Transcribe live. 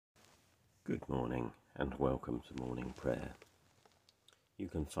Good morning and welcome to morning prayer. You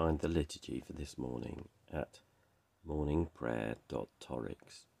can find the liturgy for this morning at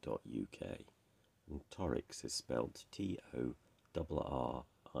morningprayer.torrix.uk, and Torrix is spelled Torrix.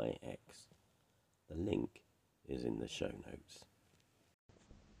 The link is in the show notes.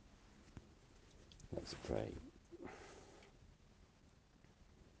 Let's pray.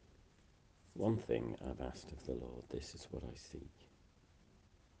 One thing I've asked of the Lord, this is what I seek,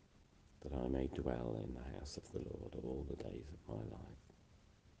 that I may dwell in the house of the Lord all the days of my life,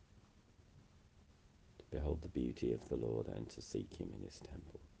 to behold the beauty of the Lord and to seek him in his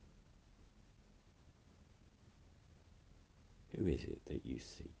temple. Who is it that you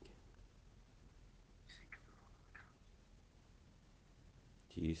seek?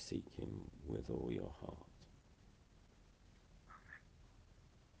 Do you seek him with all your heart?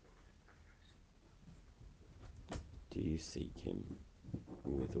 Do you seek him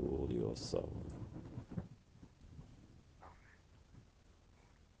with all your soul?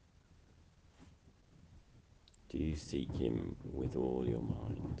 Do you seek him with all your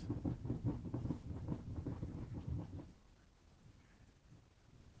mind?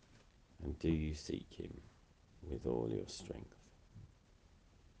 And do you seek him with all your strength?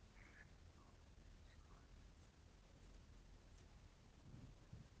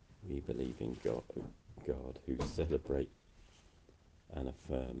 We believe in God who celebrates and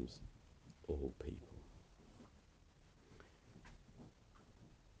affirms all people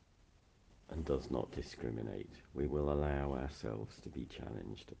and does not discriminate. We will allow ourselves to be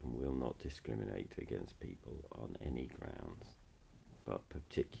challenged and will not discriminate against people on any grounds, but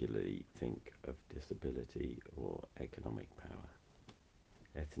particularly think of disability or economic power,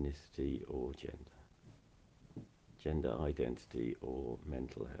 ethnicity or gender identity or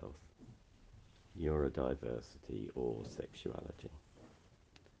mental health, neurodiversity or sexuality.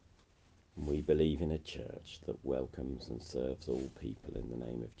 We believe in a church that welcomes and serves all people in the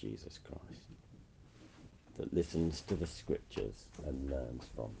name of Jesus Christ, that listens to the scriptures and learns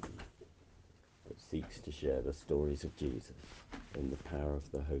from them, that seeks to share the stories of Jesus in the power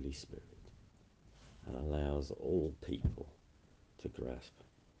of the Holy Spirit, and allows all people to grasp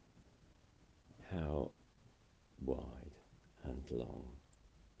how wide and long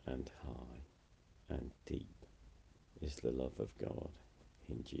and high and deep is the love of God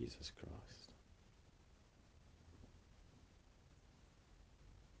in Jesus Christ.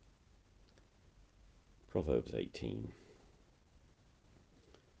 Proverbs 18.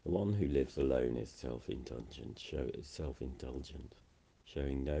 The one who lives alone is self-indulgent,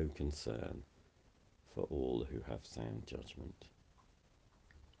 showing no concern for all who have sound judgment.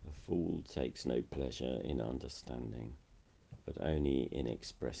 A fool takes no pleasure in understanding, but only in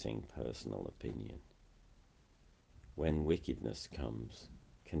expressing personal opinion. When wickedness comes,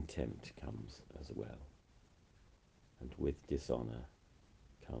 contempt comes as well, and with dishonour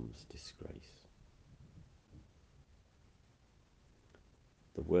comes disgrace.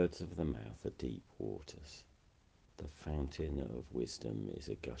 The words of the mouth are deep waters. The fountain of wisdom is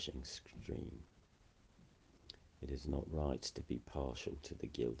a gushing stream. It is not right to be partial to the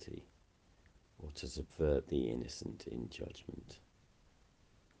guilty, or to subvert the innocent in judgment.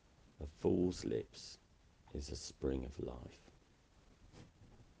 A fool's lips is a spring of life.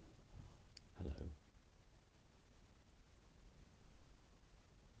 Hello.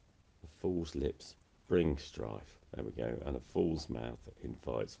 A fool's lips bring strife. There we go. And a fool's mouth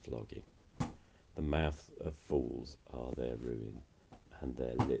invites flogging. The mouth of fools are their ruin, and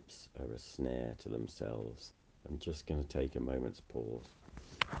their lips are a snare to themselves. I'm just going to take a moment's pause.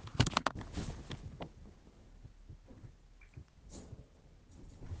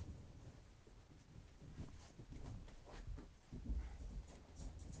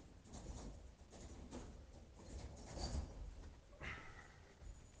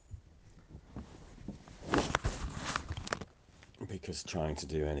 Because trying to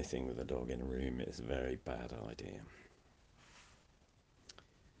do anything with a dog in a room is a very bad idea.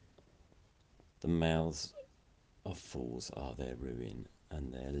 The mouths of fools are their ruin,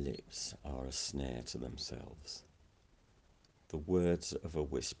 and their lips are a snare to themselves. The words of a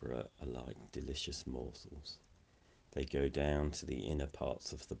whisperer are like delicious morsels. They go down to the inner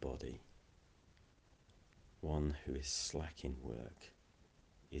parts of the body. One who is slack in work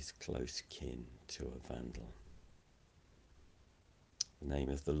is close kin to a vandal. The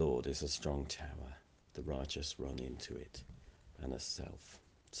name of the Lord is a strong tower. The righteous run into it and are safe.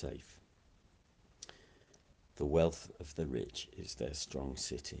 The wealth of the rich is their strong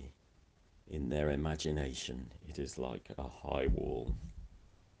city. In their imagination, it is like a high wall.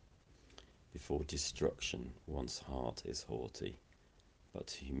 Before destruction, one's heart is haughty,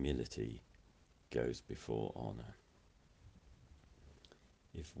 but humility goes before honour.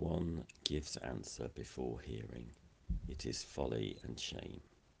 If one gives answer before hearing, it is folly and shame.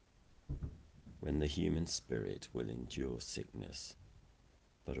 When the human spirit will endure sickness,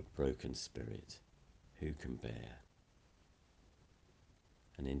 but a broken spirit who can bear?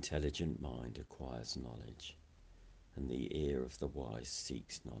 An intelligent mind acquires knowledge, and the ear of the wise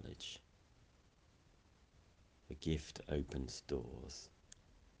seeks knowledge. A gift opens doors,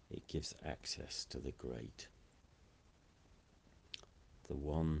 it gives access to the great. The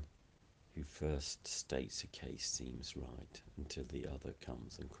one who first states a case seems right until the other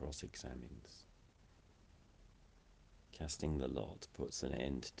comes and cross-examines. Casting the lot puts an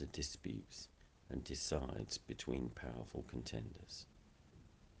end to disputes and decides between powerful contenders.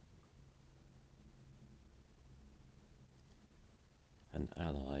 An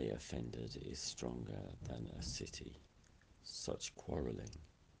ally offended is stronger than a city. Such quarrelling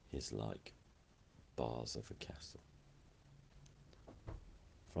is like bars of a castle.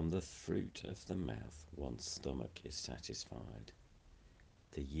 From the fruit of the mouth one's stomach is satisfied.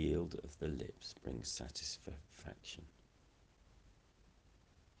 The yield of the lips brings satisfaction.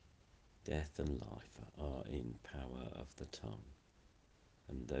 Death and life are in power of the tongue,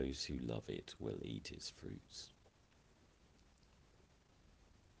 and those who love it will eat its fruits.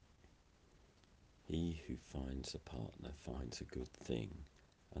 He who finds a partner finds a good thing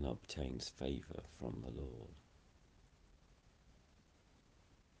and obtains favour from the Lord.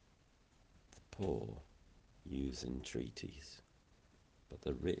 The poor use entreaties, but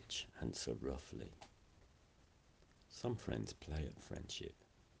the rich answer roughly. Some friends play at friendship,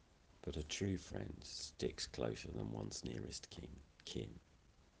 but a true friend sticks closer than one's nearest kin.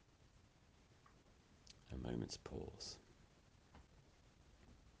 A moment's pause.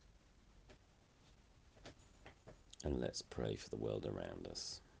 And let's pray for the world around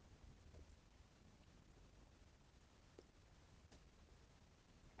us.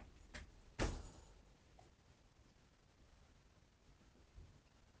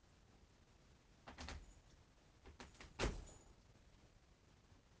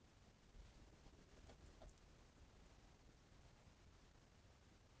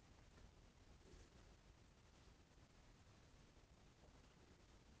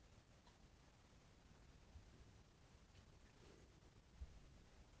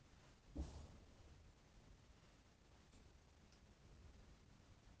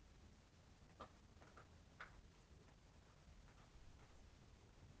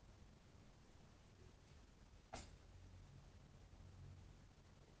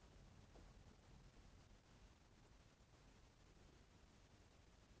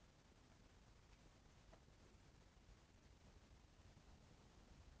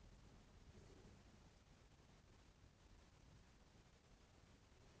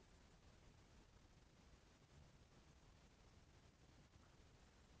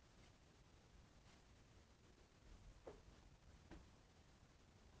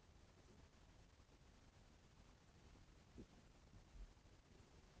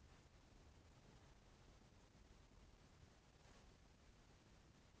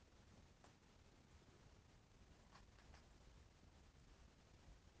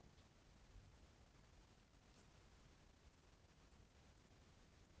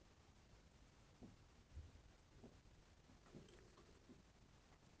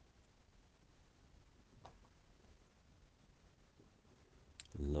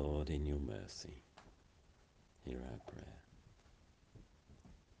 Lord, in your mercy, hear our prayer.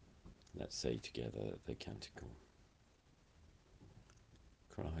 Let's say together the canticle.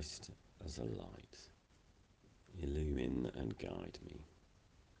 Christ as a light, illumine and guide me.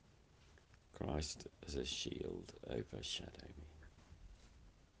 Christ as a shield, overshadow me.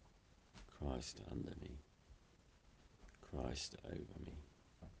 Christ under me. Christ over me.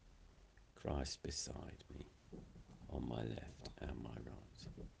 Christ beside me, on my left and my right.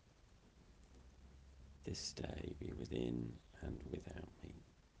 This day be within and without me,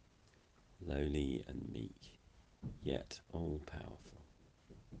 lowly and meek, yet all-powerful.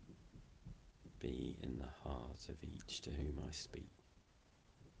 Be in the heart of each to whom I speak,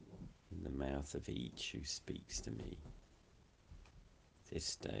 in the mouth of each who speaks to me.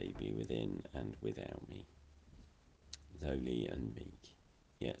 This day be within and without me, lowly and meek,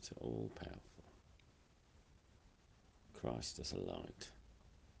 yet all-powerful. Christ as a light,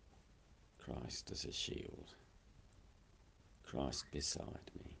 Christ as a shield, Christ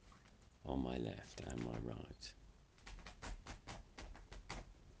beside me, on my left and my right.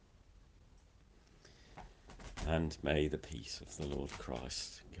 And may the peace of the Lord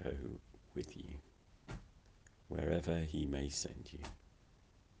Christ go with you, wherever he may send you.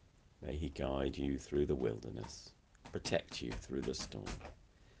 May he guide you through the wilderness, protect you through the storm.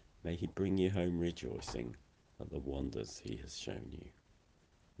 May he bring you home rejoicing at the wonders he has shown you.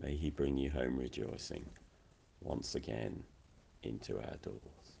 May he bring you home rejoicing once again into our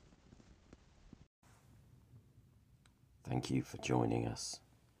doors. Thank you for joining us.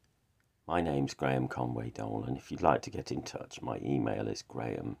 My name's Graham Conway Dole, and if you'd like to get in touch, my email is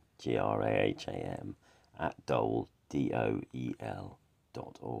graham, Graham, @dole, DOEL.org.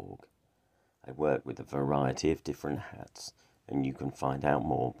 I work with a variety of different hats, and you can find out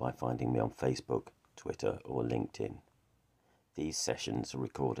more by finding me on Facebook, Twitter or LinkedIn. These sessions are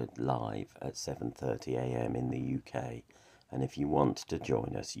recorded live at 7:30 a.m. in the UK, and if you want to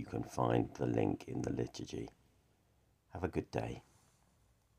join us, you can find the link in the liturgy. Have a good day.